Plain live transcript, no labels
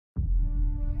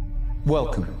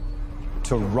Welcome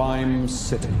to Rhyme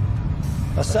City,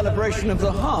 a celebration of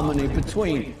the harmony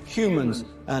between humans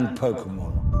and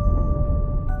Pokemon.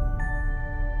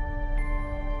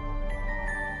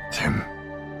 Tim,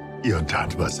 your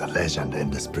dad was a legend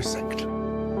in this precinct.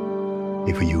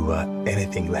 If you were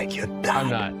anything like your dad... I'm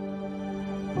not.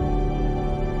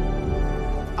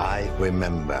 I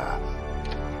remember.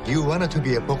 You wanted to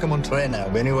be a Pokemon trainer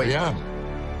when you were young.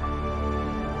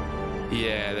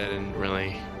 Yeah, that didn't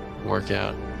really work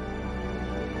out.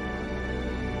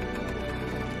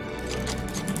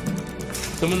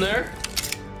 Someone there?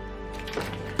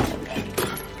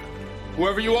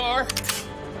 Whoever you are,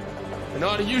 I know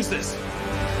how to use this.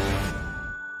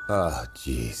 Oh,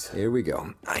 jeez. Here we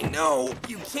go. I know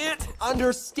you can't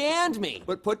understand me,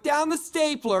 but put down the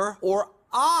stapler or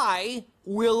I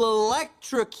will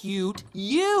electrocute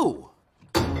you.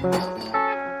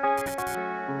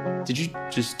 Did you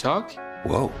just talk?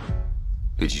 Whoa.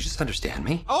 Did you just understand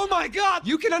me? Oh my God,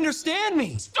 you can understand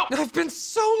me. Stop. I've been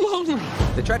so lonely.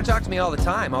 They try to talk to me all the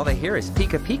time. All they hear is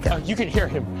Pika Pika. You can hear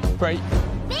him, right?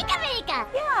 Pika Pika!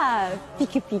 Yeah,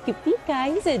 Pika Pika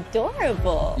Pika, he's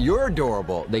adorable. You're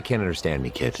adorable. They can't understand me,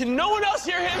 kid. Can no one else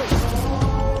hear him?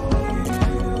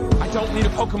 I don't need a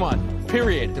Pokemon,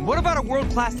 period. Then what about a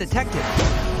world-class detective?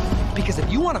 Because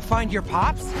if you want to find your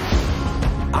pops,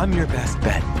 I'm your best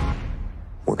bet.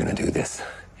 We're gonna do this.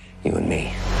 You and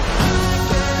me.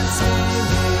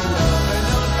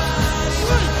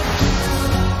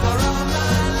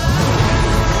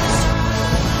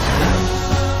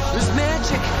 There's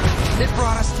magic that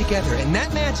brought us together, and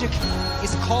that magic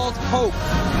is called hope.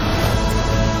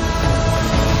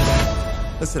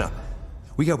 Listen up.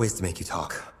 We got ways to make you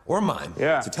talk. Or mime.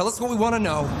 Yeah. So tell us what we want to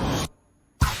know.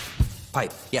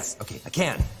 Pipe. Yes. Okay. I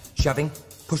can. Shoving.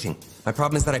 Pushing. My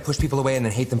problem is that I push people away and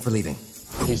then hate them for leaving.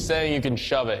 He's saying you can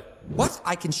shove it. What?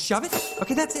 I can shove it?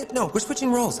 Okay, that's it. No, we're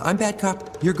switching roles. I'm bad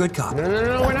cop. You're good cop. No,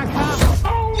 we're not cops.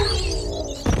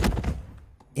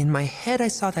 In my head, I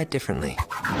saw that differently.